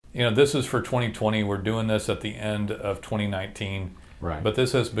this is for 2020. We're doing this at the end of 2019. Right. But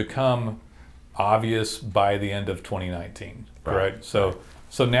this has become obvious by the end of 2019. Correct? Right.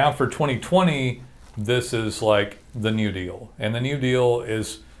 So now for 2020, this is like the New Deal. And the New Deal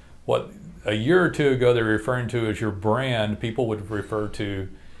is what a year or two ago they were referring to as your brand. People would refer to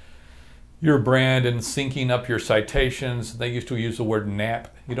your brand and syncing up your citations. They used to use the word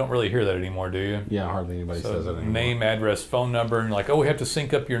NAP. You don't really hear that anymore, do you? Yeah, hardly anybody says it anymore. Name, address, phone number, and like, oh, we have to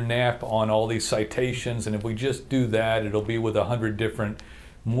sync up your NAP on all these citations, and if we just do that, it'll be with 100 different,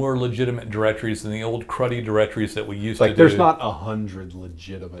 more legitimate directories than the old cruddy directories that we used to do. There's not 100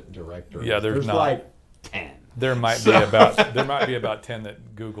 legitimate directories. Yeah, there's not. Like 10. There might be about 10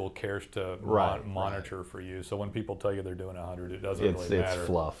 that Google cares to monitor for you. So when people tell you they're doing 100, it doesn't really matter. It's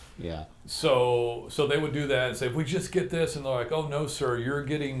fluff. Yeah. So they would do that and say, if we just get this, and they're like, oh no, sir, you're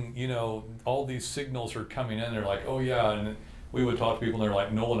getting, all these signals are coming in. They're like, oh yeah, and we would talk to people, and they're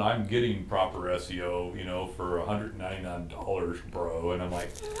like, Nolan, I'm getting proper SEO, for $199, bro. And I'm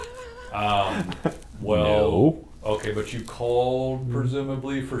like, well. No. Okay, but you called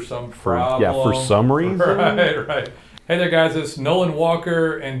presumably for some problem. Yeah, for some reason. Right. Hey there, guys. It's Nolan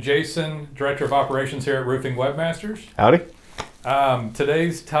Walker and Jason, Director of Operations here at Roofing Webmasters. Howdy.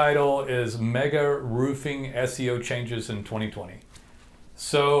 Today's title is Mega Roofing SEO Changes in 2020.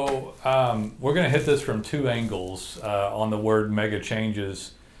 So we're going to hit this from two angles on the word mega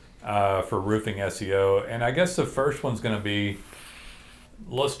changes for roofing SEO. And I guess the first one's going to be,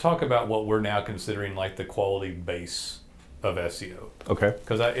 let's talk about what we're now considering like the quality base of SEO. Okay.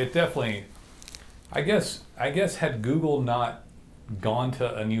 Because it definitely, I guess had Google not gone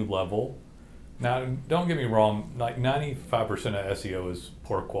to a new level, now don't get me wrong, like 95% of SEO is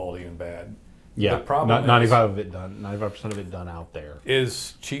poor quality and bad. Yeah, the problem 95% of it done out there.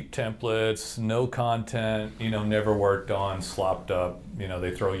 Is cheap templates, no content, never worked on, slopped up.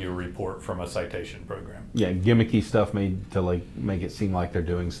 They throw you a report from a citation program. Yeah, gimmicky stuff made to make it seem like they're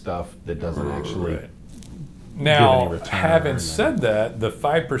doing stuff that doesn't actually. Right. Now, having said that, the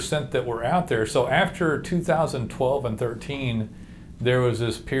 5% that were out there. So after 2012 and 13, there was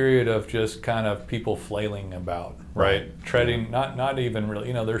this period of just kind of people flailing about, right? Treading, not even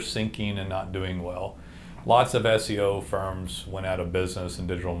really, they're sinking and not doing well. Lots of SEO firms went out of business and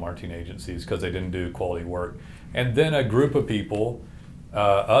digital marketing agencies because they didn't do quality work. And then a group of people,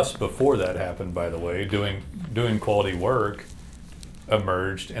 us before that happened, by the way, doing quality work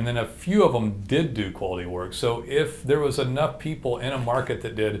emerged. And then a few of them did do quality work. So if there was enough people in a market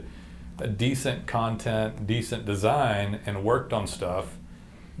that did a decent content, decent design, and worked on stuff,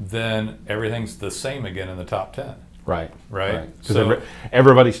 then everything's the same again in the top 10. Right. Right. Because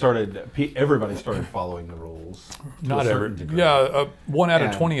everybody started following the rules. Not every. Yeah, 1 out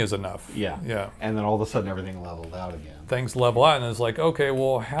of 20 is enough. Yeah. And then all of a sudden everything leveled out again. Things level out, and it's like, okay,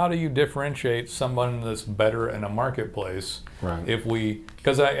 well, how do you differentiate someone that's better in a marketplace? Right.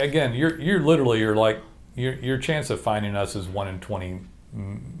 Because again, your chance of finding us is 1 in 20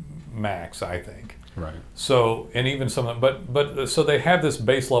 max, I think. Right. So, and even so they have this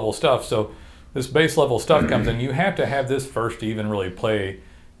base level stuff. So this base level stuff comes in. You have to have this first to even really play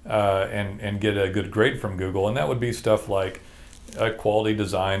and get a good grade from Google. And that would be stuff like quality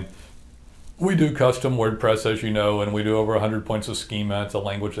design. We do custom WordPress, as you know, and we do over 100 points of schema. It's a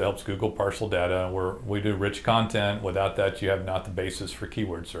language that helps Google parcel data. We do rich content. Without that, you have not the basis for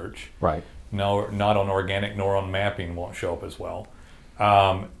keyword search. Right. No, not on organic nor on mapping won't show up as well.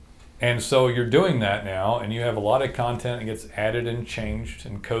 And so you're doing that now, and you have a lot of content that gets added and changed,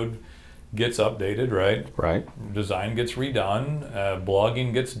 and code gets updated, right? Right. Design gets redone,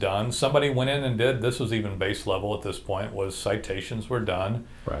 blogging gets done. Somebody went in and this was even base level at this point, was citations were done.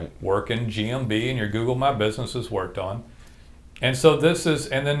 Right. Work in GMB, and your Google My Business is worked on. And so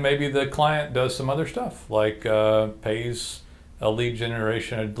and then maybe the client does some other stuff, like pays a lead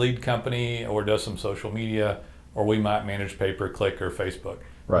company, or does some social media, or we might manage pay-per-click or Facebook.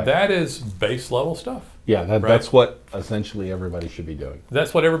 Right. That is base level stuff. Yeah, that's what essentially everybody should be doing.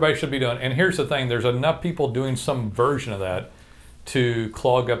 That's what everybody should be doing. And here's the thing, there's enough people doing some version of that to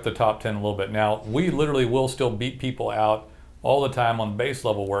clog up the top 10 a little bit. Now, we literally will still beat people out all the time on base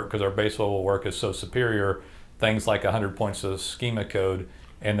level work because our base level work is so superior. Things like 100 points of schema code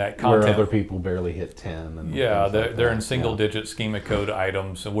and that content. Where other people barely hit 10. And they're in single digit schema code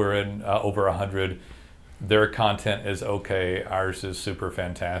items, and we're in over 100. Their content is okay, ours is super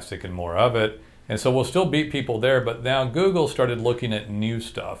fantastic and more of it. And so we'll still beat people there, but now Google started looking at new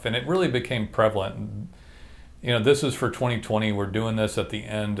stuff, and it really became prevalent. This is for 2020. We're doing this at the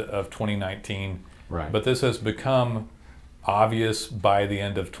end of 2019. Right. But this has become obvious by the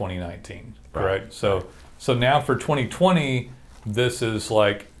end of 2019, correct? So now for 2020, this is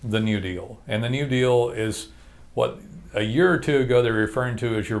like the New Deal. And the New Deal is what a year or two ago they're referring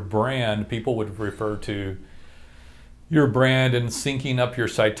to as your brand. People would refer to your brand and syncing up your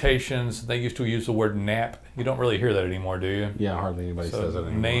citations. They used to use the word NAP. You don't really hear that anymore, do you? Yeah, hardly anybody says it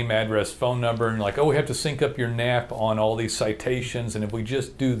anymore. Name, address, phone number, and like, oh, we have to sync up your NAP on all these citations, and if we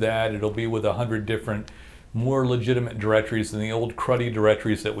just do that, it'll be with 100 different, more legitimate directories than the old cruddy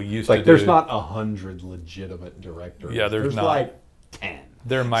directories that we used to do. There's not 100 legitimate directories. Yeah, there's not. Like 10.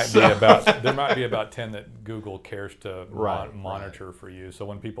 There might be about 10 that Google cares to monitor right. for you. So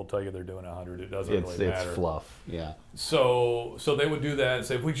when people tell you they're doing 100, it doesn't really matter. It's fluff. Yeah. So they would do that and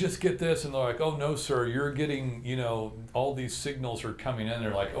say, if we just get this, and they're like, oh no, sir, you're getting, all these signals are coming in.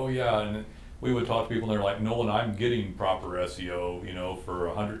 They're like, oh yeah, and we would talk to people, and they're like, Nolan, I'm getting proper SEO, for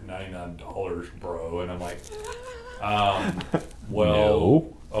 $199, bro. And I'm like, well.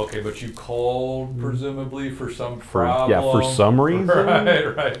 No. Okay, but you called presumably for some problem. For some reason.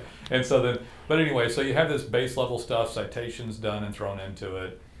 Right. And so then, but anyway, so you have this base level stuff, citations done and thrown into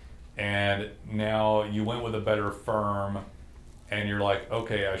it, and now you went with a better firm, and you're like,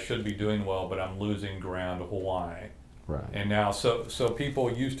 okay, I should be doing well, but I'm losing ground. Why? Right. And now, so people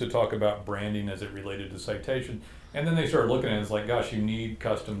used to talk about branding as it related to citation, and then they started looking at it as like, gosh, you need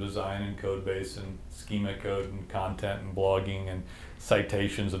custom design and code base and schema code and content and blogging and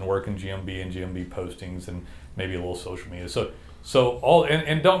citations and work in GMB and GMB postings and maybe a little social media. So all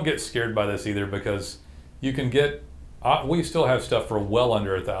and don't get scared by this either, because you can get we still have stuff for well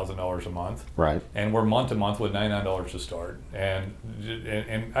under $1,000 a month, right? And we're month to month with $99 to start. And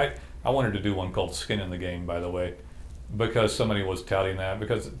I wanted to do one called Skin in the Game, by the way, because somebody was touting that,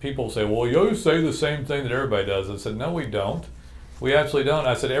 because people say, well, you say the same thing that everybody does. I said, no, we don't. We absolutely don't.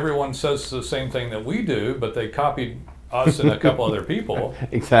 I said, everyone says the same thing that we do, but they copied us and a couple other people.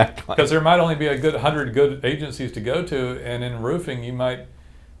 Exactly. Because there might only be a good 100 good agencies to go to, and in roofing you might,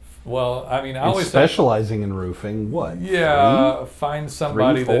 well, I mean, I always specializing in roofing, what? Yeah, 3? find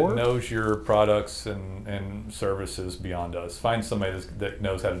somebody 3, 4? that knows your products and services beyond us. Find somebody that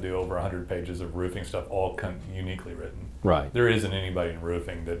knows how to do over 100 pages of roofing stuff, all uniquely written. Right. There isn't anybody in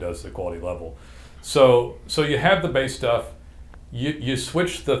roofing that does the quality level. So you have the base stuff. You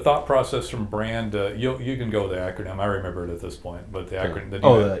switch the thought process from brand to, you can go with the acronym. I remember it at this point, but the acronym.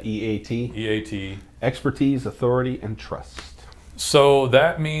 The EAT. EAT. Expertise, authority, and trust. So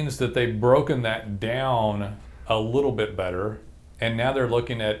that means that they've broken that down a little bit better, and now they're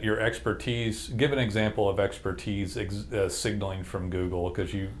looking at your expertise. Give an example of expertise signaling from Google,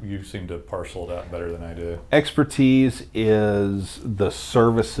 because you seem to parcel it out better than I do. Expertise is the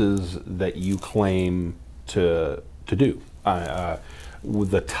services that you claim to do.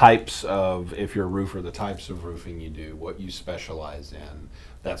 With the types of, if you're a roofer, the types of roofing you do, what you specialize in,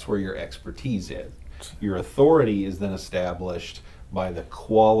 that's where your expertise is. Your authority is then established by the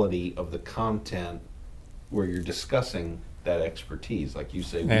quality of the content where you're discussing that expertise. Like you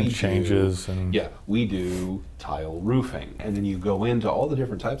say, we do tile roofing. And then you go into all the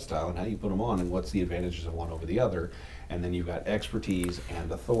different types of tile and how you put them on and what's the advantages of one over the other. And then you've got expertise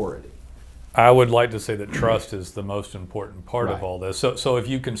and authority. I would like to say that trust is the most important part of all this. So if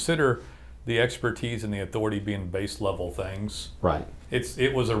you consider the expertise and the authority being base level things, right?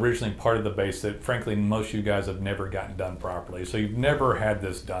 It was originally part of the base that, frankly, most of you guys have never gotten done properly. So you've never had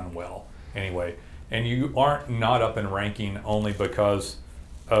this done well, anyway. And you aren't not up in ranking only because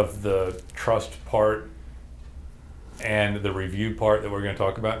of the trust part and the review part that we're going to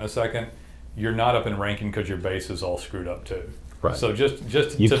talk about in a second. You're not up in ranking because your base is all screwed up too. Right. So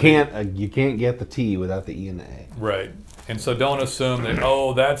just you can't get the T without the E and the A. Right. And so don't assume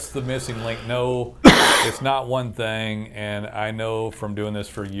that, that's the missing link. No, it's not one thing. And I know from doing this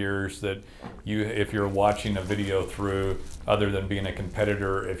for years that if you're watching a video through, other than being a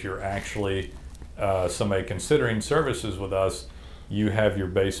competitor, if you're actually somebody considering services with us, you have your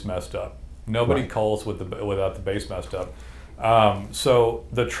base messed up. Nobody calls without the base messed up. So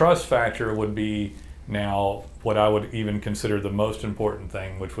the trust factor would be now what I would even consider the most important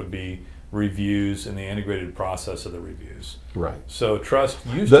thing, which would be reviews and the integrated process of the reviews. Right. So trust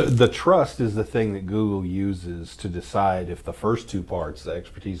the trust is the thing that Google uses to decide if the first two parts, the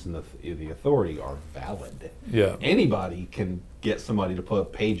expertise and the authority, are valid. Yeah. Anybody can get somebody to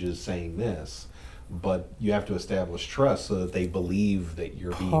put pages saying this, but you have to establish trust so that they believe that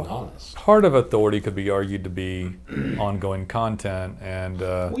you're being honest. Part of authority could be argued to be ongoing content and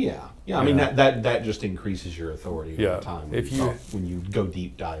I mean that just increases your authority over time when you go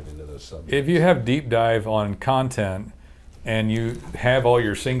deep dive into those subjects. If you have deep dive on content and you have all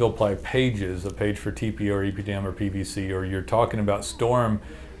your single ply pages, a page for TPO or EPDM or PVC, or you're talking about storm,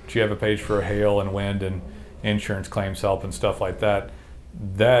 but you have a page for hail and wind, and insurance claims help and stuff like that.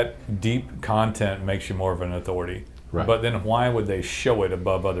 That deep content makes you more of an authority. Right. But then why would they show it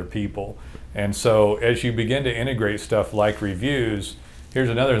above other people? And so as you begin to integrate stuff like reviews, here's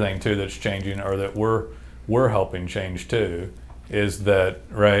another thing too that's changing, or that we're helping change too, is that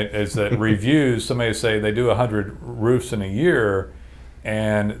reviews, somebody say they do 100 roofs in a year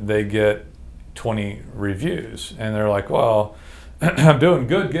and they get 20 reviews, and they're like, well, I'm doing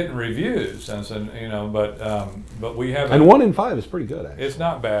good getting reviews, and so, but we have, and 1 in 5 is pretty good, actually. It's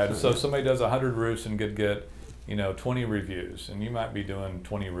not bad. So if somebody does 100 roofs and get 20 reviews, and you might be doing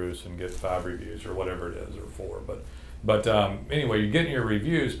 20 roofs and get 5 reviews or whatever it is, or 4, but anyway, you're getting your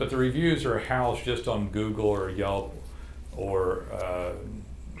reviews, but the reviews are housed just on Google or Yelp or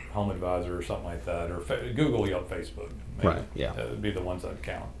Home Advisor or something like that, or Google, Yelp, Facebook. Maybe. Right. Yeah. That would be the ones I'd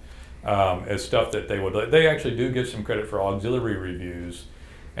count as stuff that they actually do get some credit for auxiliary reviews.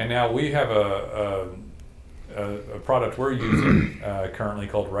 And now we have a product we're using currently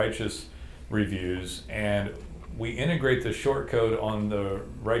called Righteous Reviews, and we integrate the short code on the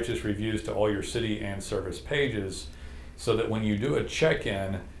Righteous Reviews to all your city and service pages, so that when you do a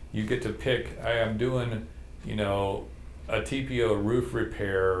check-in, you get to pick, I am doing, a TPO roof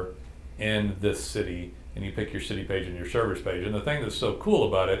repair in this city, and you pick your city page and your service page. And the thing that's so cool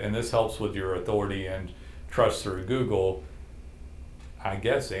about it, and this helps with your authority and trust through Google, I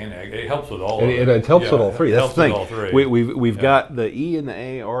guess, and it helps with all of it. It helps with all three. That's the thing. All three. We've got the E and the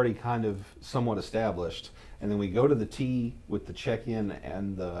A already kind of somewhat established, and then we go to the T with the check-in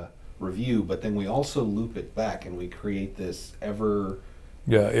and the review, but then we also loop it back and we create this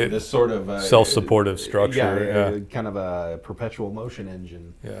this sort of self-supportive structure, kind of a perpetual motion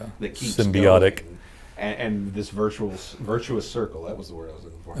engine that keeps symbiotic going. And this virtuous circle, that was the word I was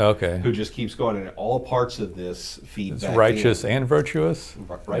looking for. Okay. Who just keeps going, and all parts of this feed it's back righteous in. And virtuous?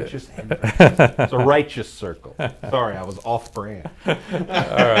 Righteous and virtuous. It's a righteous circle. Sorry, I was off brand. All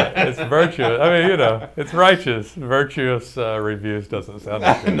right, it's virtuous. I mean, it's righteous. Virtuous reviews doesn't sound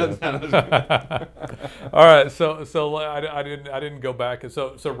as good. All right, so I didn't go back.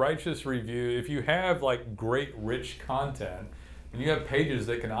 So righteous review, if you have like great rich content, and you have pages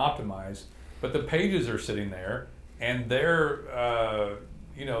that can optimize, but the pages are sitting there, and they're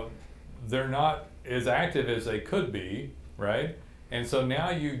they're not as active as they could be, right? And so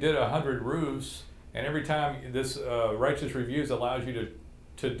now you did 100 roofs, and every time this Righteous Reviews allows you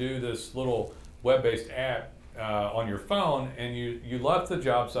to do this little web-based app on your phone, and you left the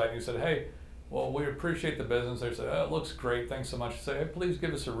job site and you said, hey, well, we appreciate the business. They said, oh, it looks great, thanks so much. Say, hey, please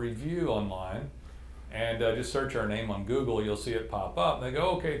give us a review online, and just search our name on Google. You'll see it pop up. And they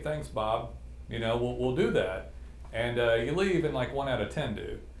go, okay, thanks, Bob. We'll do that. And you leave, and like 1 out of 10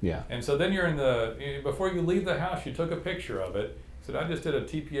 do. Yeah. And so then before you leave the house, you took a picture of it. Said, I just did a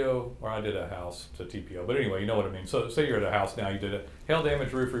TPO, or I did a house to TPO. But anyway, you know what I mean. So say you're at a house now, you did a hail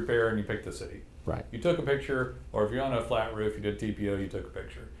damage roof repair, and you picked the city. Right. You took a picture, or if you're on a flat roof, you did TPO, you took a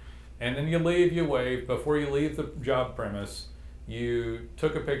picture. And then you leave, you wave. Before you leave the job premise, you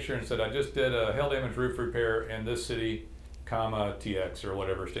took a picture and said, I just did a hail damage roof repair in this city, TX, or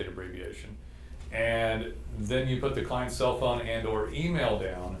whatever state abbreviation. And then you put the client's cell phone and or email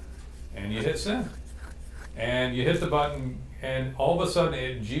down, and you hit send. And you hit the button, and all of a sudden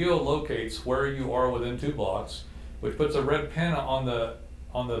it geolocates where you are within 2 blocks, which puts a red pin on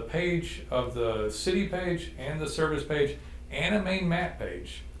the page of the city page and the service page and a main map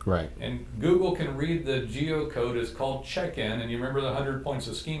page. Right. And Google can read the geocode. It's called check-in, and you remember the 100 points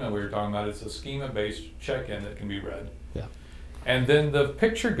of schema we were talking about? It's a schema-based check-in that can be read. Yeah. And then the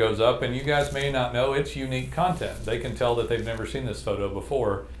picture goes up, and you guys may not know it's unique content. They can tell that they've never seen this photo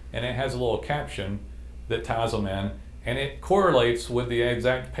before, and it has a little caption that ties them in, and it correlates with the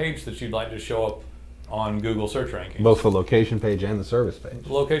exact page that you'd like to show up on Google search rankings. Both the location page and the service page.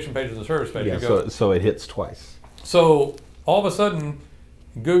 The location page and the service page. Yeah, so it hits twice. So all of a sudden,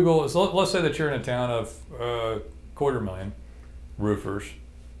 Google, let's say that you're in a town of 250,000 roofers,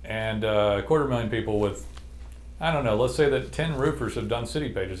 and 250,000 people with, I don't know, let's say that 10 roofers have done city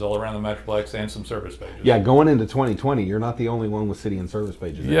pages all around the Metroplex and some service pages. Yeah, going into 2020, you're not the only one with city and service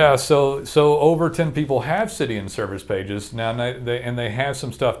pages. Yeah, so over 10 people have city and service pages now, and they have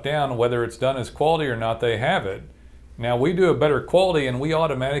some stuff down. Whether it's done as quality or not, they have it. Now, we do a better quality, and we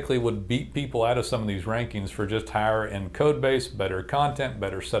automatically would beat people out of some of these rankings for just higher end code base, better content,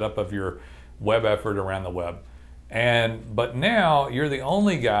 better setup of your web effort around the web. But now you're the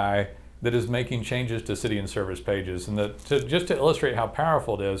only guy that is making changes to city and service pages. And just to illustrate how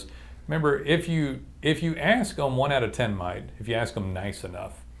powerful it is, remember, if you ask them 1 out of 10 might, if you ask them nice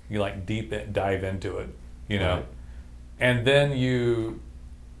enough, you like dive into it, Right. and then you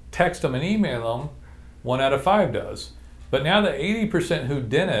text them and email them, 1 out of 5 does. But now the 80% who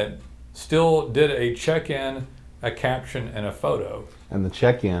didn't still did a check-in, a caption, and a photo. And the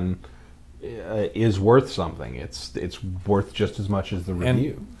check-in is worth something. It's worth just as much as the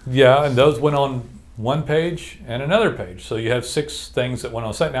review. And those went on one page and another page. So you have 6 things that went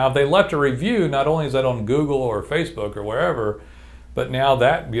on site. Now, if they left a review, not only is that on Google or Facebook or wherever, but now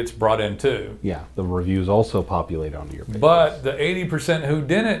that gets brought in too. Yeah, the reviews also populate onto your page. But the 80% who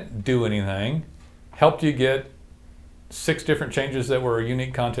didn't do anything helped you get 6 different changes that were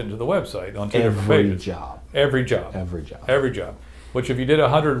unique content to the website on 2 different pages. Every job. Which if you did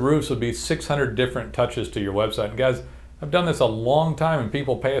 100 roofs would be 600 different touches to your website. And guys, I've done this a long time and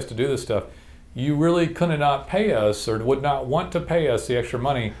people pay us to do this stuff. You really could not pay us or would not want to pay us the extra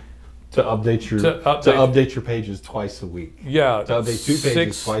money to update your pages twice a week. Yeah. To update 2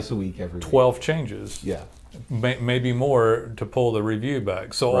 pages twice a week every week. 12 changes. Yeah. Maybe more to pull the review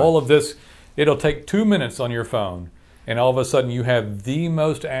back. So all of this, it'll take 2 minutes on your phone. And all of a sudden you have the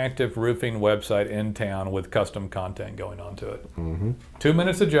most active roofing website in town with custom content going onto it. 2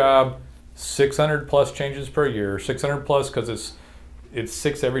 minutes a job, 600 plus changes per year. 600 plus because it's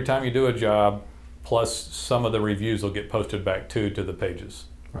 6 every time you do a job, plus some of the reviews will get posted back to the pages.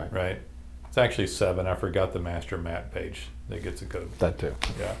 Right? It's actually 7. I forgot the master map page that gets a code. That too.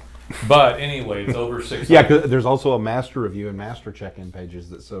 Yeah. But anyway, it's over 600. Yeah, because there's also a master review and master check-in pages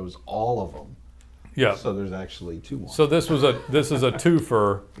that shows all of them. Yeah. So there's actually 2 more. So this is a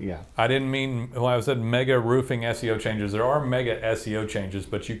twofer. Yeah. I didn't mean when I said mega roofing SEO changes. There are mega SEO changes,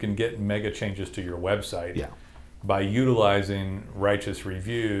 but you can get mega changes to your website by utilizing righteous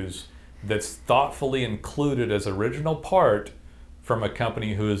reviews that's thoughtfully included as original part from a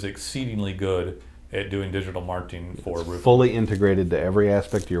company who is exceedingly good at doing digital marketing for roofing. Fully integrated to every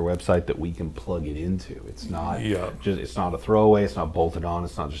aspect of your website that we can plug it into. It's not it's not a throwaway, it's not bolted on,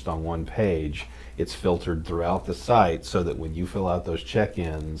 it's not just on one page. It's filtered throughout the site so that when you fill out those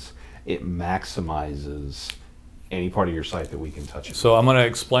check-ins, it maximizes any part of your site that we can touch. So I'm going to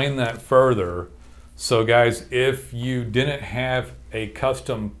explain that further. So guys, if you didn't have a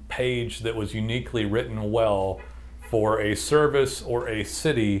custom page that was uniquely written well for a service or a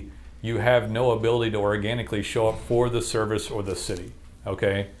city, you have no ability to organically show up for the service or the city,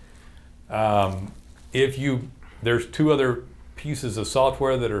 okay? There's 2 other pieces of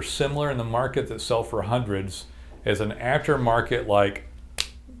software that are similar in the market that sell for hundreds as an aftermarket like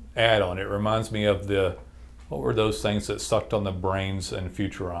add-on. It reminds me of what were those things that sucked on the brains in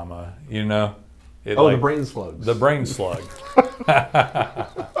Futurama, you know? The brain slugs. The brain slug.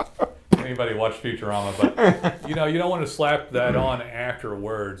 Anybody watch Futurama, but you don't want to slap that on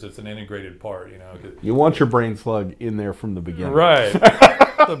afterwards. It's an integrated part, You want your brain slug in there from the beginning. Right.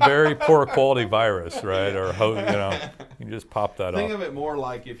 It's a very poor quality virus, right? Or you just pop that Think off. of it more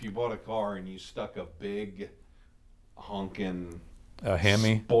like if you bought a car and you stuck a big honking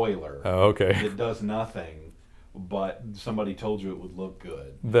Hemi spoiler. Oh, okay. It does nothing, but somebody told you it would look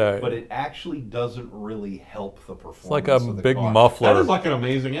good. But it actually doesn't really help the performance. It's like a of the big car. muffler. That is like an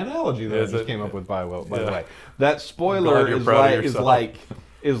amazing analogy that I just came up with. By the way, that spoiler is like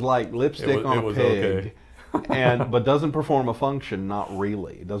lipstick on a pig, okay. but doesn't perform a function. Not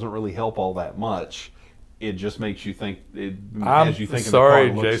really. It doesn't really help all that much. It just makes you think. I'm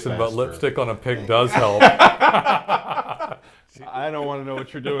sorry, Jason, but lipstick on a pig does help. I don't want to know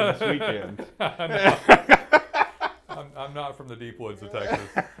what you're doing this weekend. I'm not from the deep woods of Texas.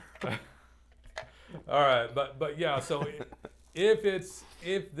 All right, but yeah. So if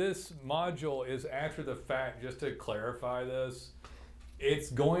this module is after the fact, just to clarify this,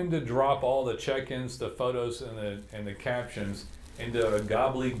 it's going to drop all the check-ins, the photos, and the captions into a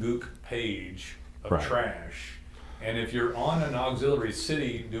gobbledygook page of trash. And if you're on an auxiliary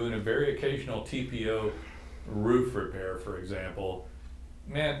city doing a very occasional TPO roof repair, for example,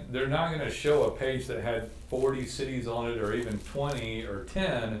 man, they're not going to show a page that had 40 cities on it or even 20 or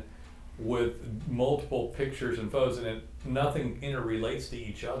 10 with multiple pictures and photos, and nothing interrelates to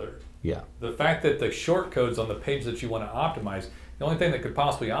each other. Yeah. The fact that the short codes on the page that you want to optimize, the only thing that could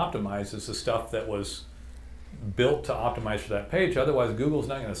possibly optimize is the stuff that was built to optimize for that page. Otherwise, Google's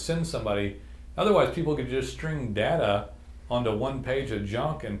not going to send somebody. Otherwise, people could just string data onto one page of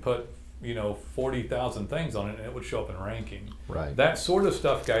junk and put 40,000 things on it, and it would show up in ranking. Right. That sort of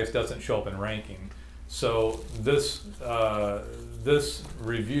stuff, guys, doesn't show up in ranking. So this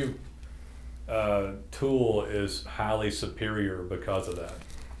review tool is highly superior because of that.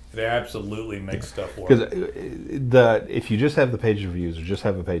 It absolutely makes stuff work. Because if you just have the page of reviews or just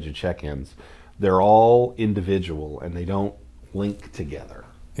have a page of check-ins, they're all individual and they don't link together.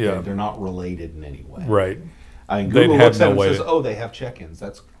 Yeah. They're not related in any way. Right. I mean, Google looks at it and says, "Oh, they have check-ins.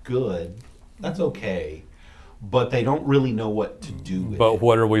 That's good." That's okay. But they don't really know what to do with it. But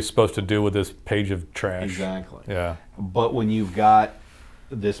what are we supposed to do with this page of trash? Exactly. Yeah. But when you've got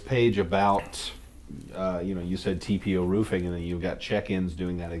this page about, you said TPO roofing, and then you've got check-ins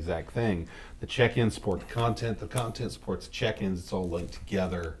doing that exact thing. The check-ins support the content supports the check-ins. It's all linked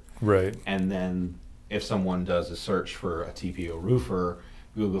together. Right. And then if someone does a search for a TPO roofer,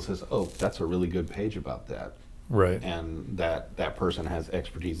 Google says, "Oh, that's a really good page about that." Right. And that person has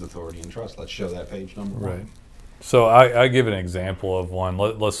expertise, authority, and trust. Let's show that page number one. Right. So I give an example of one.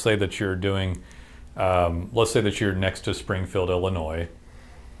 Let's say that you're doing, let's say that you're next to Springfield, Illinois,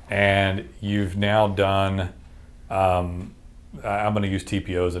 and you've now done, I'm going to use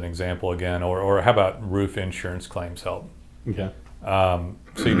TPO as an example again, or how about roof insurance claims help? Okay. So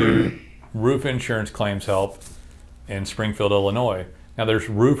you do roof insurance claims help in Springfield, Illinois. Now there's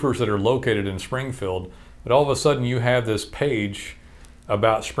roofers that are located in Springfield, but all of a sudden you have this page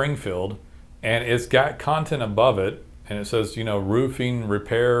about Springfield, and it's got content above it, and it says, roofing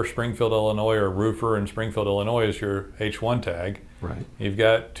repair Springfield, Illinois, or roofer in Springfield, Illinois is your H1 tag. Right. You've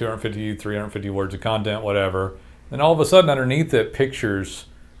got 250, 350 words of content, whatever. Then all of a sudden underneath it, pictures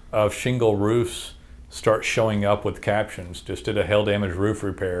of shingle roofs start showing up with captions. Just did a hail damage roof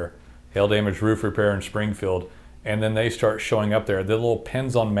repair in Springfield. And then they start showing up there. The little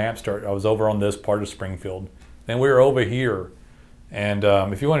pins on maps I was over on this part of Springfield. Then we were over here. And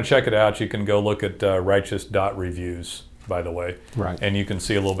if you want to check it out, you can go look at righteous.reviews, by the way. Right. And you can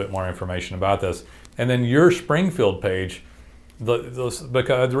see a little bit more information about this. And then your Springfield page, because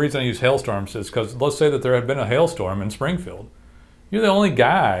the reason I use hailstorms is because let's say that there had been a hailstorm in Springfield. You're the only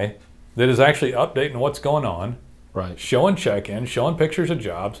guy that is actually updating what's going on, Right. showing check-ins, showing pictures of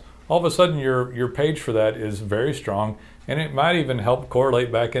jobs. All of a sudden, your page for that is very strong, and it might even help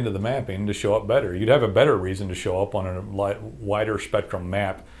correlate back into the mapping to show up better. You'd have a better reason to show up on a wider spectrum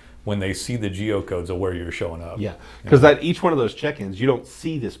map when they see the geocodes of where you're showing up. Yeah, because that each one of those check-ins, you don't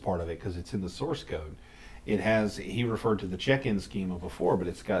see this part of it because it's in the source code. It has, he referred to the check-in schema before, but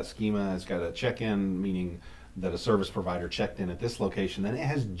it's got schema, it's got a check-in, meaning that a service provider checked in at this location. Then it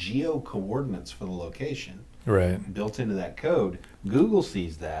has geo coordinates for the location. Right. Built into that code. Google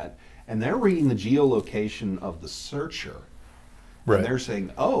sees that, and they're reading the geolocation of the searcher. Right. And they're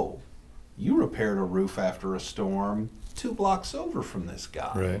saying, "Oh, you repaired a roof after a storm 2 blocks over from this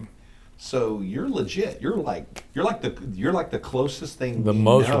guy." Right. So you're legit. You're like the closest thing. The we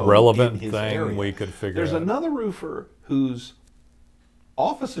most know relevant in his thing area. we could figure There's out. another roofer whose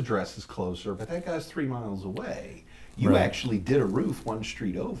office address is closer, but that guy's 3 miles away. You Right. actually did a roof 1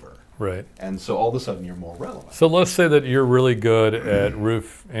 street over. Right. And so all of a sudden you're more relevant. So let's say that you're really good at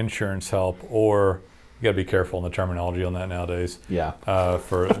roof insurance help, or you got to be careful in the terminology on that nowadays. Yeah.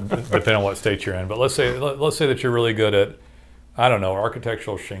 For depending on what state you're in. But let's say that you're really good at, I don't know,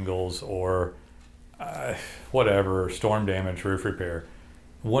 architectural shingles or whatever, storm damage, roof repair.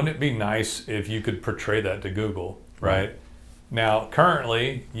 Wouldn't it be nice if you could portray that to Google, right? Now,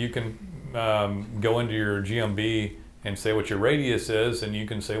 currently, you can go into your GMB and say what your radius is, and you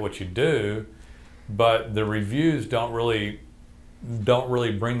can say what you do, but the reviews don't really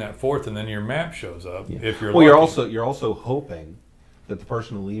bring that forth, and then your map shows up. Yeah. If you're well, lucky. you're also hoping that the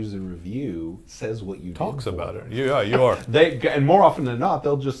person who leaves the review says what you Talks did for about them. it. Yeah, you are. And more often than not,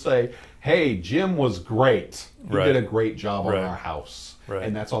 they'll just say, "Hey, Jim was great. He Right. did a great job on Right. our house," Right.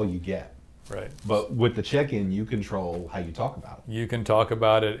 and that's all you get. Right. But with the check-in, you control how you talk about it. You can talk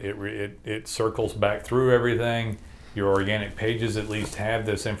about it. It circles back through everything. Your organic pages at least have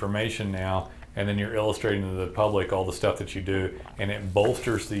this information now, and then you're illustrating to the public all the stuff that you do, and it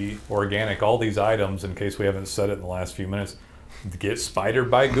bolsters the organic. All these items, in case we haven't said it in the last few minutes, get spidered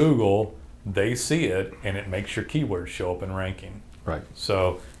by Google. They see it, and it makes your keywords show up in ranking. Right.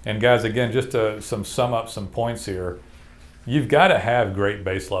 So, and guys, again, just to sum up some points here, you've got to have great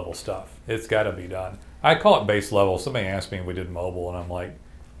base level stuff. It's got to be done. I call it base level. Somebody asked me if we did mobile, and I'm like,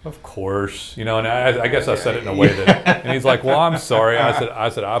 of course, and I guess I said it in a way that, and he's like, well, I'm sorry. I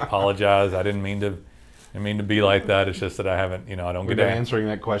said, I apologize. I didn't mean to be like that. It's just that I haven't, I don't We've get been to answering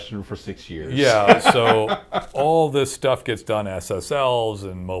that question for 6 years. Yeah, so all this stuff gets done SSLs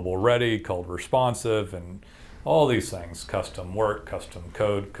and mobile ready, called responsive, and all these things, custom work, custom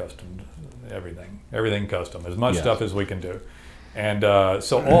code, custom everything custom, as much Yes. stuff as we can do. And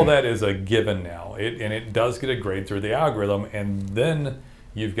so all that is a given now. It does get a grade through the algorithm, and then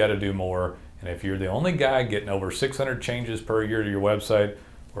you've got to do more. And if you're the only guy getting over 600 changes per year to your website,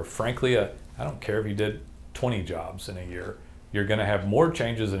 or frankly, I don't care if you did 20 jobs in a year, you're going to have more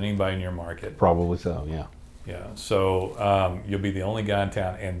changes than anybody in your market. Probably so, yeah. Yeah, so you'll be the only guy in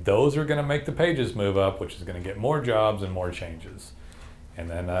town, and those are going to make the pages move up, which is going to get more jobs and more changes. and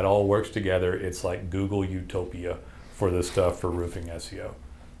then that all works together. It's like Google Utopia for this stuff for roofing SEO.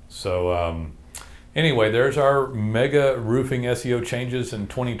 So anyway, there's our mega roofing SEO changes in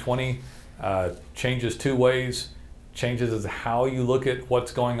 2020. Changes two ways. Changes is how you look at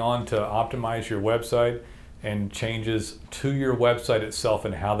what's going on to optimize your website, and changes to your website itself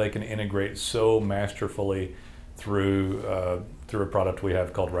and how they can integrate so masterfully through a product we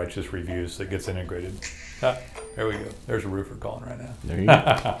have called Righteous Reviews that gets integrated. There we go. There's a roofer calling right now. There you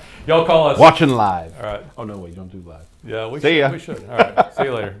go. Y'all call us. Watching live. All right. Oh, no, wait, you don't do live. Yeah, we See ya. should. We should. All right. See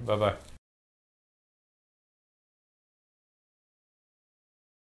you later. Bye-bye.